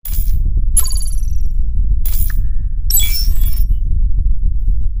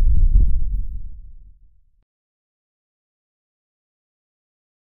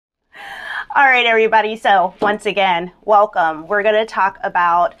All right, everybody. So once again, welcome. We're going to talk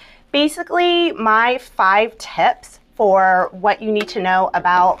about basically my 5 tips for what you need to know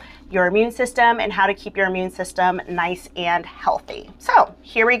about your immune system and how to keep your immune system nice and healthy. So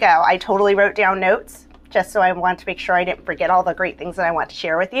here we go. I totally wrote down notes just so I want to make sure I didn't forget all the great things that I want to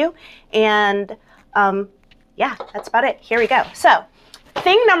share with you. And yeah, that's about it. Here we go. So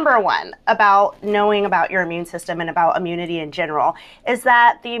thing number 1 about knowing about your immune system and about immunity in general is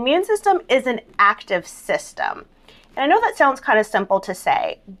that the immune system is an active system. And I know that sounds kind of simple to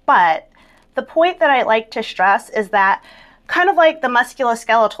say, but the point that I like to stress is that kind of like the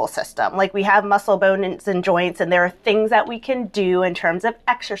musculoskeletal system, like we have muscle, bones, and joints, and there are things that we can do in terms of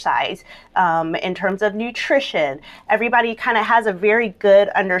exercise, in terms of nutrition. Everybody kind of has a very good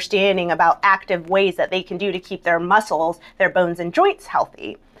understanding about active ways that they can do to keep their muscles, their bones, and joints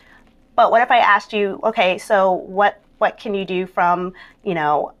healthy. But what if I asked you, okay, so what can you do from,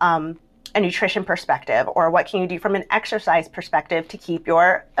 a nutrition perspective, or what can you do from an exercise perspective to keep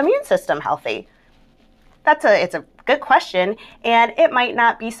your immune system healthy? It's a good question, and it might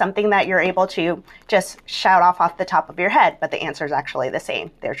not be something that you're able to just shout off the top of your head, but the answer is actually the same.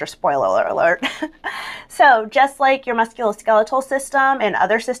 There's your spoiler alert. So just like your musculoskeletal system and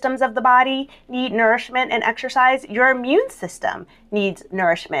other systems of the body need nourishment and exercise, your immune system needs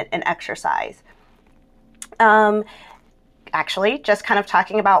nourishment and exercise. Actually, just kind of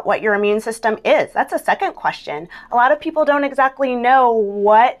talking about what your immune system is. That's a second question. A lot of people don't exactly know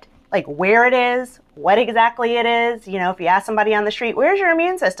where it is, what exactly it is. If you ask somebody on the street, where's your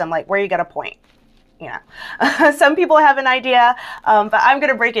immune system? Where are you going to point? Some people have an idea, but I'm going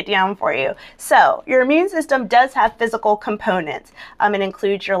to break it down for you. So your immune system does have physical components. It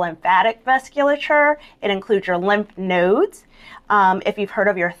includes your lymphatic vasculature. It includes your lymph nodes. If you've heard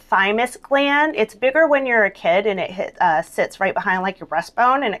of your thymus gland, it's bigger when you're a kid, and it sits right behind your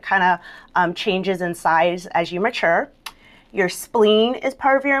breastbone, and it kind of changes in size as you mature. Your spleen is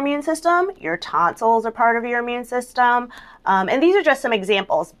part of your immune system. Your tonsils are part of your immune system. And these are just some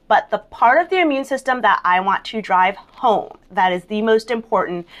examples, but the part of the immune system that I want to drive home, that is the most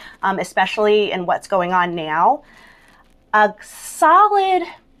important, especially in what's going on now, a solid,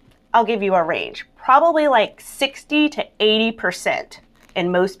 I'll give you a range, probably 60 to 80%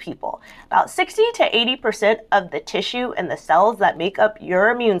 in most people. About 60 to 80% of the tissue and the cells that make up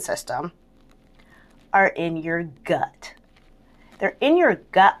your immune system are in your gut. They're in your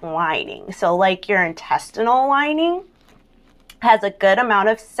gut lining. So your intestinal lining has a good amount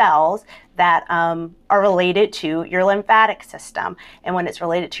of cells that are related to your lymphatic system. And when it's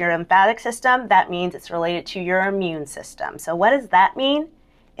related to your lymphatic system, that means it's related to your immune system. So what does that mean?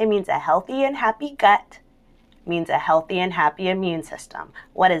 It means a healthy and happy gut. It means a healthy and happy immune system.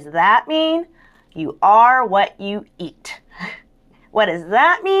 What does that mean? You are what you eat. What does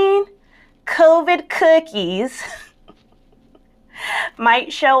that mean? COVID cookies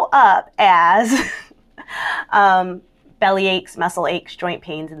might show up as belly aches, muscle aches, joint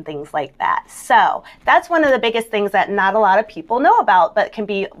pains, and things like that. So that's one of the biggest things that not a lot of people know about, but can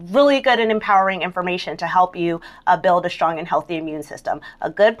be really good and empowering information to help you build a strong and healthy immune system. A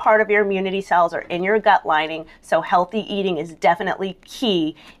good part of your immunity cells are in your gut lining, so healthy eating is definitely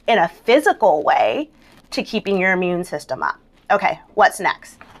key in a physical way to keeping your immune system up. Okay, what's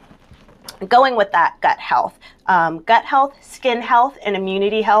next? Going with that, gut health. Gut health, skin health, and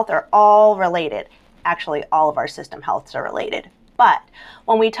immunity health are all related. Actually, all of our system healths are related. But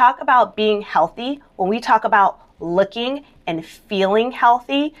when we talk about being healthy, when we talk about looking and feeling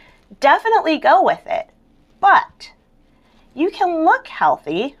healthy, definitely go with it. But you can look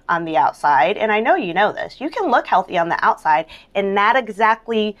healthy on the outside, and I know you know this. You can look healthy on the outside and not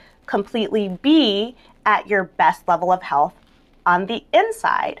exactly completely be at your best level of health on the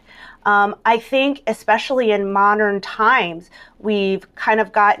inside. I think especially in modern times, we've kind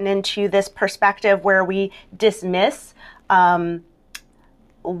of gotten into this perspective where we dismiss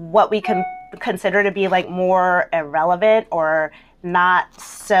what we can consider to be more irrelevant or not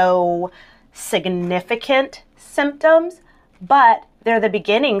so significant symptoms, but they're the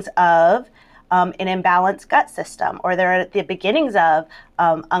beginnings of an imbalanced gut system, or they're the beginnings of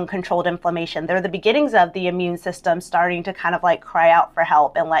uncontrolled inflammation. They're the beginnings of the immune system starting to kind of cry out for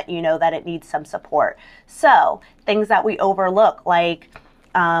help and let you know that it needs some support. So things that we overlook,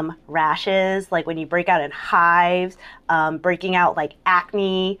 rashes, when you break out in hives, breaking out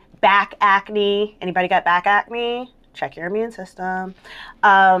acne, back acne. Anybody got back acne? Check your immune system.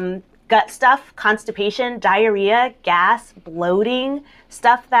 Gut stuff, constipation, diarrhea, gas, bloating,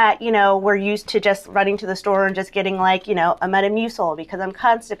 stuff that, we're used to just running to the store and just getting a Metamucil because I'm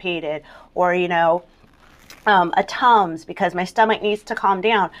constipated, or, A Tums because my stomach needs to calm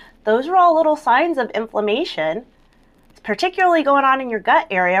down. Those are all little signs of inflammation, particularly going on in your gut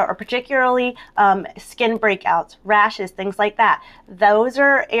area, or particularly skin breakouts, rashes, things like that. Those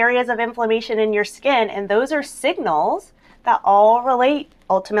are areas of inflammation in your skin, and those are signals that all relate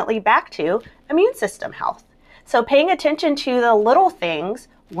ultimately back to immune system health. So paying attention to the little things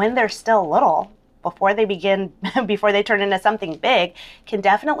when they're still little, before they turn into something big, can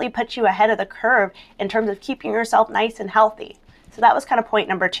definitely put you ahead of the curve in terms of keeping yourself nice and healthy. So that was kind of point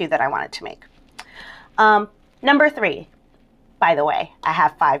number 2 that I wanted to make. Number 3, by the way, I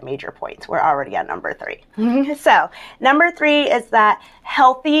have 5 major points. We're already on number 3. So number 3 is that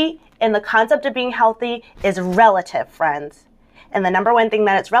healthy, and the concept of being healthy is relative, friends. And the number 1 thing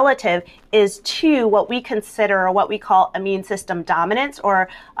that it's relative is to what we consider, or what we call immune system dominance, or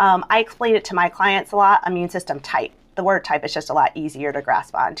I explain it to my clients a lot, immune system type. The word type is just a lot easier to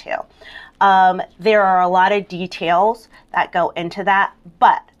grasp onto. There are a lot of details that go into that,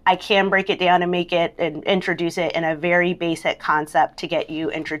 but I can break it down and make it and introduce it in a very basic concept to get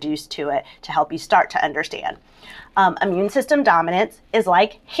you introduced to it, to help you start to understand. Immune system dominance is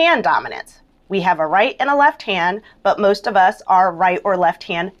like hand dominance. We have a right and a left hand, but most of us are right or left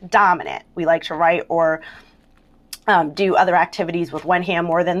hand dominant. We like to write or do other activities with one hand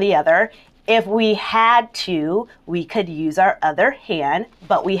more than the other. If we had to, we could use our other hand,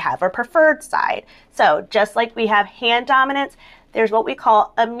 but we have a preferred side. So just like we have hand dominance, there's what we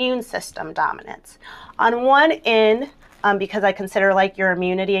call immune system dominance. On one end, because I consider like your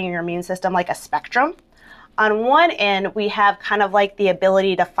immunity and your immune system like a spectrum, on one end, we have kind of like the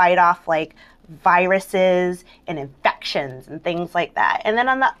ability to fight off like viruses and infections and things like that. And then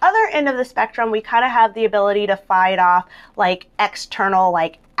on the other end of the spectrum, we kind of have the ability to fight off like external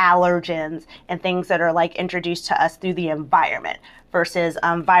like allergens and things that are like introduced to us through the environment, versus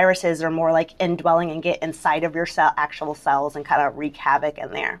viruses are more like indwelling and get inside of your actual cells and kind of wreak havoc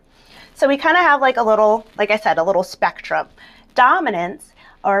in there. So we kind of have like a little, like I said, a little spectrum. Dominance,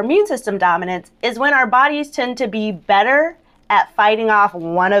 or immune system dominance, is when our bodies tend to be better at fighting off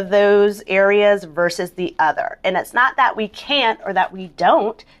one of those areas versus the other. And it's not that we can't or that we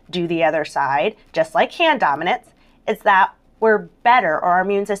don't do the other side, just like hand dominance. It's that we're better, or our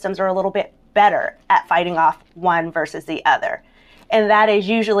immune systems are a little bit better at fighting off one versus the other. And that is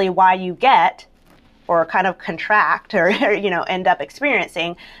usually why you get, or kind of contract, or end up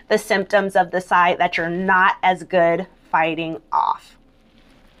experiencing the symptoms of the side that you're not as good fighting off.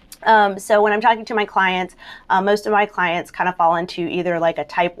 So when I'm talking to my clients, most of my clients kind of fall into either like a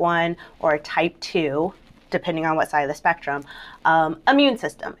type 1 or a type 2, depending on what side of the spectrum. Immune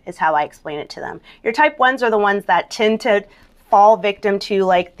system is how I explain it to them. Your type 1s are the ones that tend to fall victim to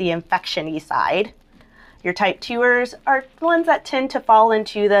like the infection-y side. Your type 2ers are the ones that tend to fall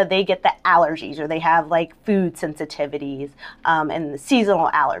into they get the allergies, or they have like food sensitivities and the seasonal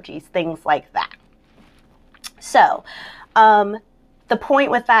allergies, things like that. So, the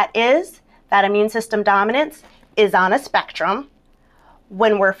point with that is that immune system dominance is on a spectrum.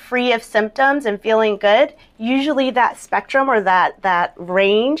 When we're free of symptoms and feeling good, usually that spectrum, or that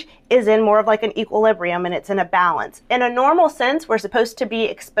range, is in more of like an equilibrium, and it's in a balance. In a normal sense, we're supposed to be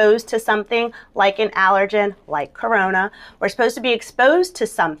exposed to something like an allergen, like corona. We're supposed to be exposed to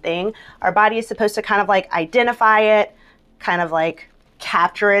something. Our body is supposed to kind of like identify it, kind of like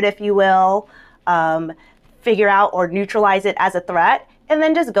capture it, if you will, figure out or neutralize it as a threat, and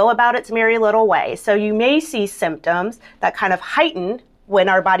then just go about its merry little way. So you may see symptoms that kind of heighten when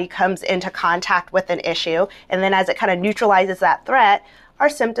our body comes into contact with an issue, and then as it kind of neutralizes that threat, our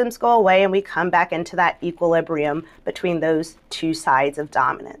symptoms go away and we come back into that equilibrium between those two sides of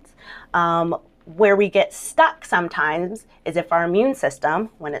dominance. Where we get stuck sometimes is if our immune system,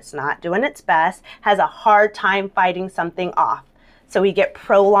 when it's not doing its best, has a hard time fighting something off. So we get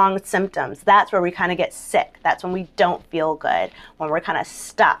prolonged symptoms. That's where we kind of get sick. That's when we don't feel good, when we're kind of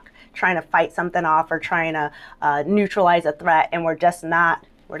stuck trying to fight something off or trying to neutralize a threat, and we're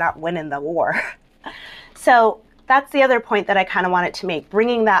not winning the war. So that's the other point that I kind of wanted to make,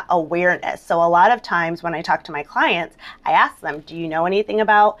 bringing that awareness. So a lot of times when I talk to my clients, I ask them, do you know anything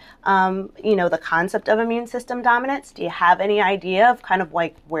about, the concept of immune system dominance? Do you have any idea of kind of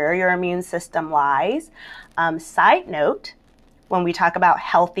like where your immune system lies? Side note, when we talk about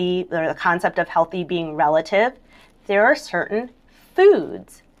healthy, or the concept of healthy being relative, there are certain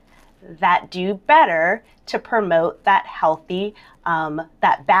foods that do better to promote that healthy,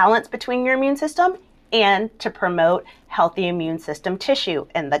 that balance between your immune system and to promote healthy immune system tissue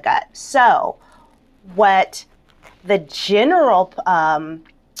in the gut. So what the general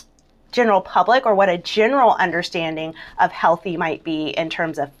general public or what a general understanding of healthy might be in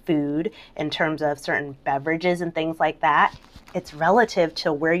terms of food, in terms of certain beverages and things like that, it's relative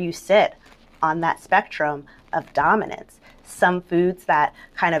to where you sit on that spectrum of dominance. Some foods that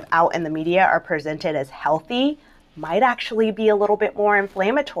kind of out in the media are presented as healthy might actually be a little bit more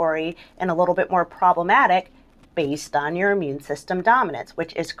inflammatory and a little bit more problematic based on your immune system dominance,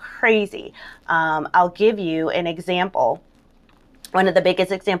 which is crazy. I'll give you an example. One of the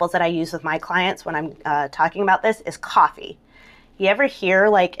biggest examples that I use with my clients when I'm talking about this is coffee. You ever hear,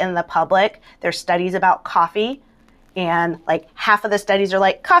 like, in the public, there's studies about coffee, and like half of the studies are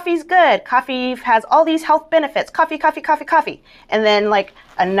like, coffee's good, coffee has all these health benefits, coffee, coffee, coffee, coffee. And then like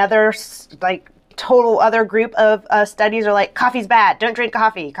another like total other group of studies are like, coffee's bad, don't drink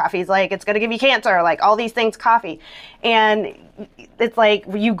coffee, coffee's like, it's gonna give you cancer, like all these things, coffee. And it's like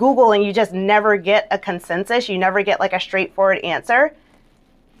you Google and you just never get a consensus, you never get like a straightforward answer.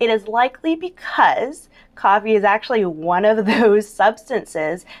 It is likely because coffee is actually one of those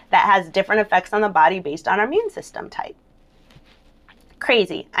substances that has different effects on the body based on our immune system type.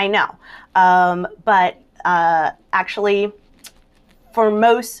 Crazy, I know. But actually, for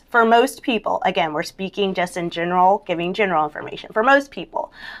most people, again, we're speaking just in general, giving general information. For most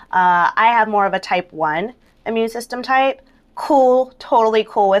people, I have more of a type 1 immune system type. Cool, totally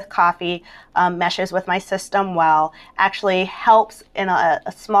cool with coffee, meshes with my system well, actually helps in a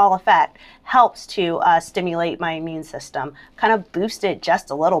small effect, helps to stimulate my immune system, kind of boost it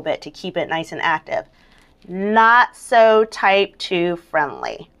just a little bit to keep it nice and active. Not so type 2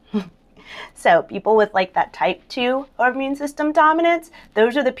 friendly. So people with like that type 2 immune system dominance,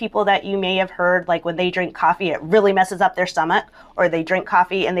 those are the people that you may have heard, like when they drink coffee, it really messes up their stomach, or they drink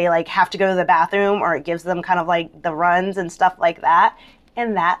coffee and they like have to go to the bathroom, or it gives them kind of like the runs and stuff like that.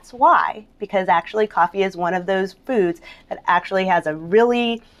 And that's why, because actually coffee is one of those foods that actually has a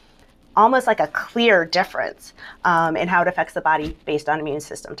really almost like a clear difference in how it affects the body based on immune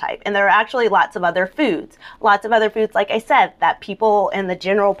system type. And there are actually lots of other foods, like I said, that people in the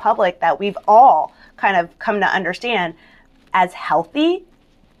general public that we've all kind of come to understand as healthy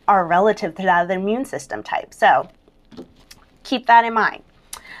are relative to that of the immune system type. So keep that in mind.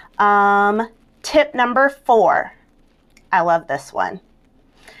 Tip number 4, I love this one.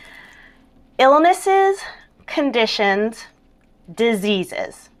 Illnesses, conditions,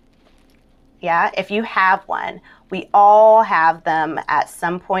 diseases. Yeah, if you have one, we all have them at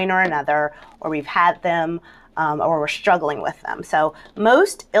some point or another, or we've had them, or we're struggling with them. So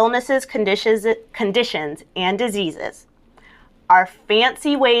most illnesses, conditions, and diseases are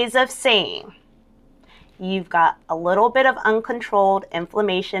fancy ways of saying you've got a little bit of uncontrolled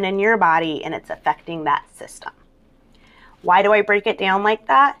inflammation in your body and it's affecting that system. Why do I break it down like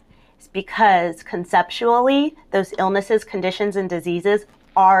that? It's because conceptually, those illnesses, conditions, and diseases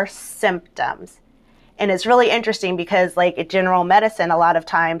are symptoms. And it's really interesting because like general medicine a lot of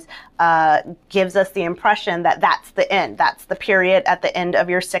times gives us the impression that that's the end, that's the period at the end of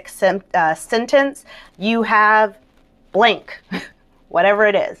your sick sentence. You have blank, whatever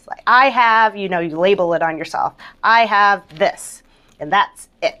it is. Like I have, you label it on yourself. I have this, and that's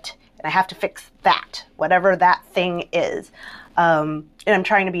it. And I have to fix that, whatever that thing is. And I'm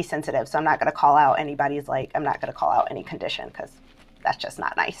trying to be sensitive, so I'm not going to call out anybody's I'm not going to call out any condition because that's just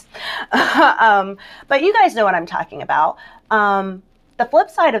not nice. But you guys know what I'm talking about. The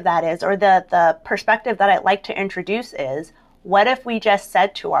flip side of that is, or the perspective that I'd like to introduce is, what if we just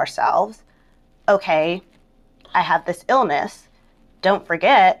said to ourselves, okay, I have this illness. Don't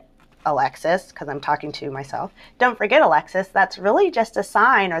forget, Alexis, because I'm talking to myself, don't forget, Alexis, that's really just a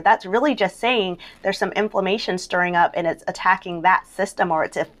sign, or that's really just saying there's some inflammation stirring up and it's attacking that system, or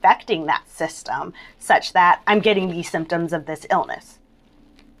it's affecting that system such that I'm getting these symptoms of this illness.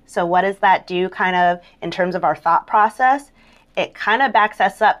 So what does that do kind of in terms of our thought process? It kind of backs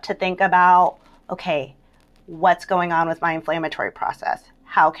us up to think about, okay, what's going on with my inflammatory process?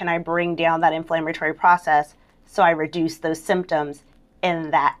 How can I bring down that inflammatory process so I reduce those symptoms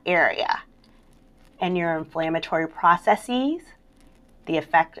in that area? And your inflammatory processes, the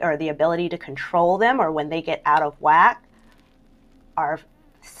effect or the ability to control them, or when they get out of whack, are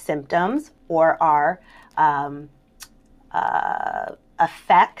symptoms or are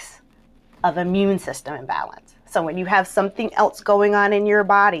effects of immune system imbalance. So when you have something else going on in your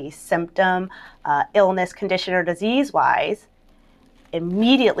body, symptom, illness, condition, or disease-wise,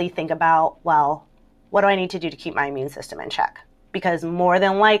 immediately think about, well, what do I need to do to keep my immune system in check? Because more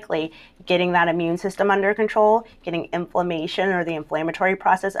than likely, getting that immune system under control, getting inflammation or the inflammatory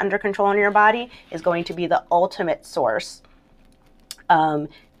process under control in your body is going to be the ultimate source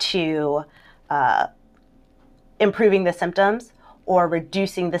to improving the symptoms or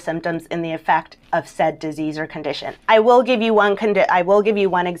reducing the symptoms and the effect of said disease or condition. I will give you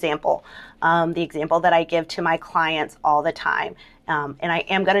one example, the example that I give to my clients all the time. And I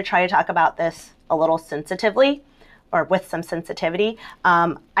am going to try to talk about this a little sensitively, or with some sensitivity.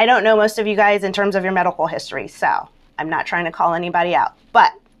 I don't know most of you guys in terms of your medical history, so I'm not trying to call anybody out.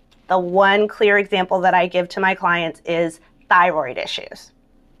 But the one clear example that I give to my clients is thyroid issues.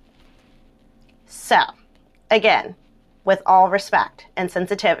 So, again, with all respect and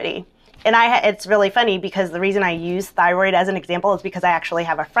sensitivity, and it's really funny because the reason I use thyroid as an example is because I actually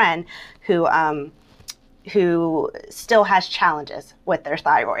have a friend who still has challenges with their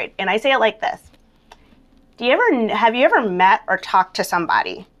thyroid. And I say it like this. Have you ever met or talked to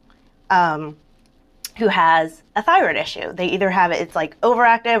somebody who has a thyroid issue? They either have it's like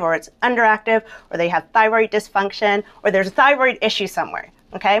overactive or it's underactive, or they have thyroid dysfunction, or there's a thyroid issue somewhere,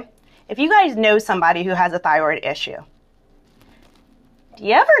 okay? If you guys know somebody who has a thyroid issue, do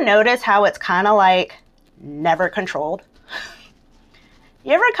you ever notice how it's kind of like never controlled?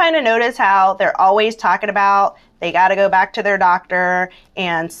 You ever kind of notice how they're always talking about they got to go back to their doctor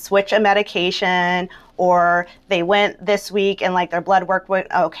and switch a medication, or they went this week and like their blood work went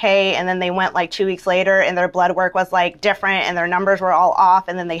okay, and then they went like 2 weeks later and their blood work was like different and their numbers were all off,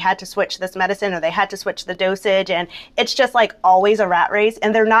 and then they had to switch this medicine or they had to switch the dosage, and it's just like always a rat race,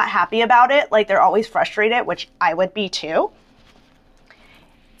 and they're not happy about it. Like they're always frustrated, which I would be too.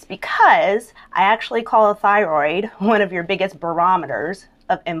 It's because I actually call a thyroid one of your biggest barometers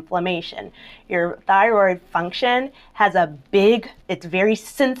of inflammation. Your thyroid function has it's very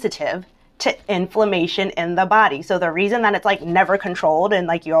sensitive to inflammation in the body. So the reason that it's like never controlled, and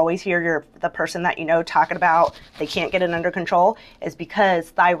like you always hear the person that you know talking about they can't get it under control, is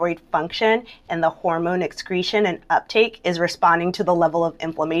because thyroid function and the hormone excretion and uptake is responding to the level of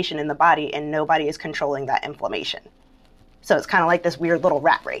inflammation in the body, and nobody is controlling that inflammation. So it's kind of like this weird little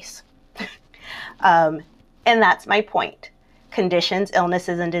rat race. And that's my point. Conditions,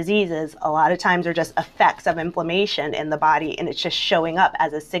 illnesses, and diseases a lot of times are just effects of inflammation in the body, and it's just showing up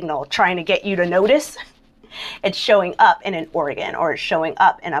as a signal trying to get you to notice. It's showing up in an organ, or it's showing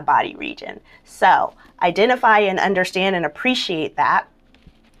up in a body region. So identify and understand and appreciate that,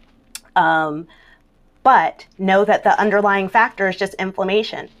 but know that the underlying factor is just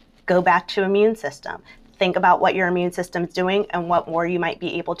inflammation. Go back to immune system. Think about what your immune system is doing and what more you might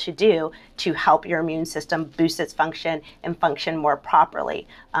be able to do to help your immune system boost its function and function more properly.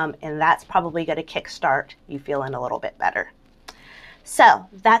 And that's probably going to kickstart you feeling a little bit better. So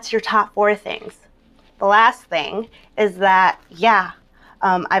that's your top 4 things. The last thing is that,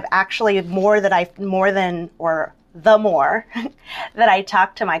 I've actually the more that I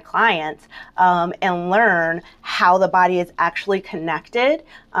talk to my clients and learn how the body is actually connected.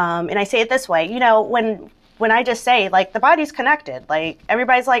 And I say it this way, when I just say like the body's connected, like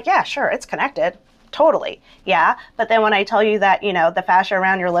everybody's like, yeah, sure, it's connected. Totally. Yeah. But then when I tell you that, the fascia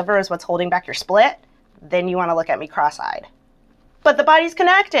around your liver is what's holding back your split, then you want to look at me cross-eyed. But the body's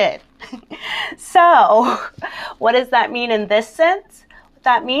connected. So what does that mean in this sense? What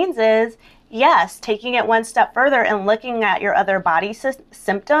that means is, yes, taking it one step further and looking at your other body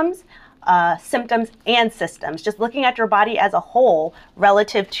symptoms and systems, just looking at your body as a whole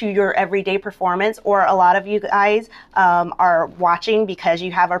relative to your everyday performance. Or a lot of you guys are watching because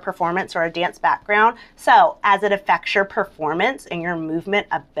you have a performance or a dance background. So as it affects your performance and your movement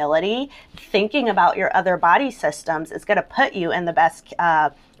ability, thinking about your other body systems is going to put you in the best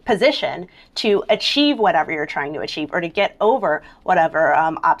position to achieve whatever you're trying to achieve, or to get over whatever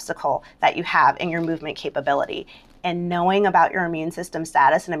obstacle that you have in your movement capability. And knowing about your immune system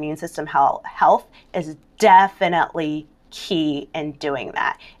status and immune system health is definitely key in doing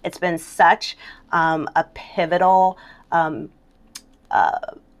that. It's been such a pivotal,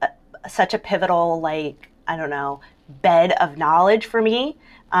 bed of knowledge for me,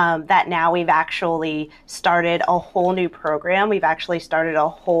 that now we've actually started a whole new program. We've actually started a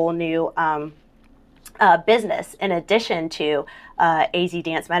whole new business in addition to AZ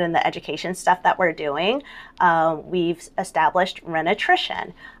Dance Med and the education stuff that we're doing. We've established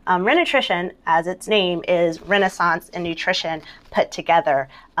Renutrition. Renutrition, as its name, is Renaissance in Nutrition put together.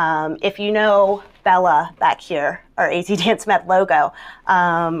 If you know Bella back here, our AZ Dance Med logo,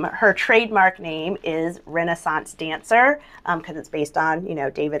 her trademark name is Renaissance Dancer, because it's based on,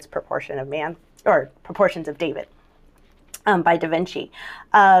 David's Proportion of Man, or Proportions of David. By Da Vinci.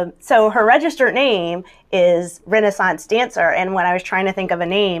 So her registered name is Renaissance Dancer, and when I was trying to think of a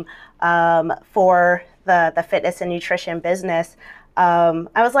name for the fitness and nutrition business,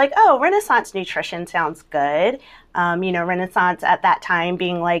 I was like, oh, Renaissance nutrition sounds good. Renaissance at that time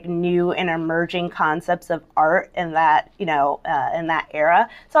being like new and emerging concepts of art in that, in that era.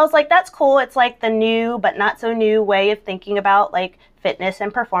 So I was like, that's cool. It's like the new but not so new way of thinking about like fitness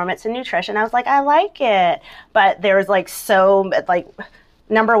and performance and nutrition. I was like, I like it. But there was like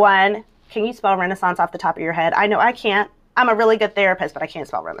number one, can you spell Renaissance off the top of your head? I know I can't. I'm a really good therapist, but I can't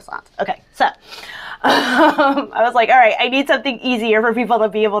spell Renaissance. Okay, so I was like, all right, I need something easier for people to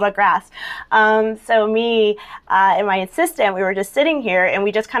be able to grasp. So me and my assistant, we were just sitting here and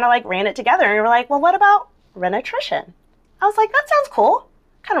we just kind of like ran it together. And we were like, well, what about Renutrition? I was like, that sounds cool.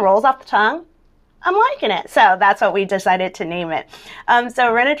 Kind of rolls off the tongue. I'm liking it. So that's what we decided to name it.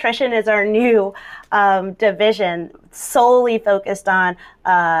 So Renutrition is our new division solely focused on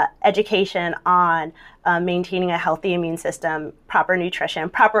education on maintaining a healthy immune system, proper nutrition,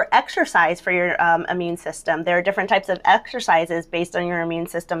 proper exercise for your immune system. There are different types of exercises based on your immune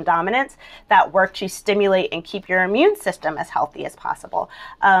system dominance that work to stimulate and keep your immune system as healthy as possible.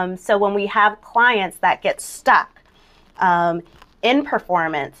 So when we have clients that get stuck in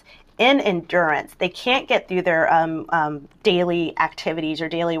performance, in endurance, they can't get through their daily activities or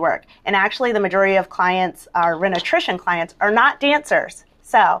daily work. And actually the majority of clients, our Renutrition clients, are not dancers.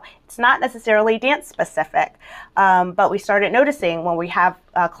 So it's not necessarily dance specific, but we started noticing when we have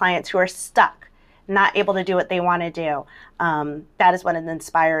clients who are stuck, not able to do what they want to do. That is what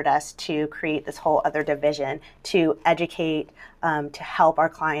inspired us to create this whole other division to educate, to help our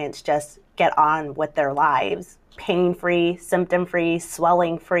clients just get on with their lives, pain-free, symptom-free,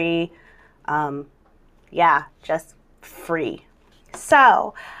 swelling-free, just free.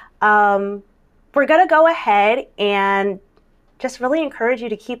 So we're going to go ahead and just really encourage you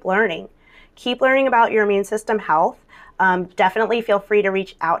to keep learning. Keep learning about your immune system health. Definitely feel free to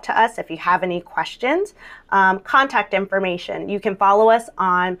reach out to us if you have any questions. Contact information. You can follow us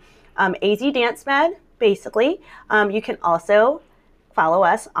on AZ Dance Med, basically. You can also follow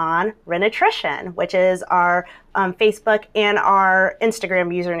us on Renutrition, which is our Facebook and our Instagram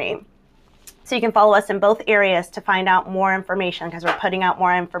username. So you can follow us in both areas to find out more information, because we're putting out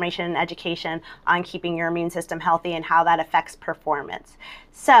more information and education on keeping your immune system healthy and how that affects performance.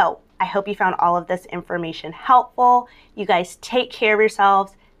 So I hope you found all of this information helpful. You guys take care of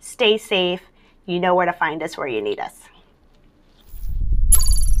yourselves, stay safe. You know where to find us where you need us.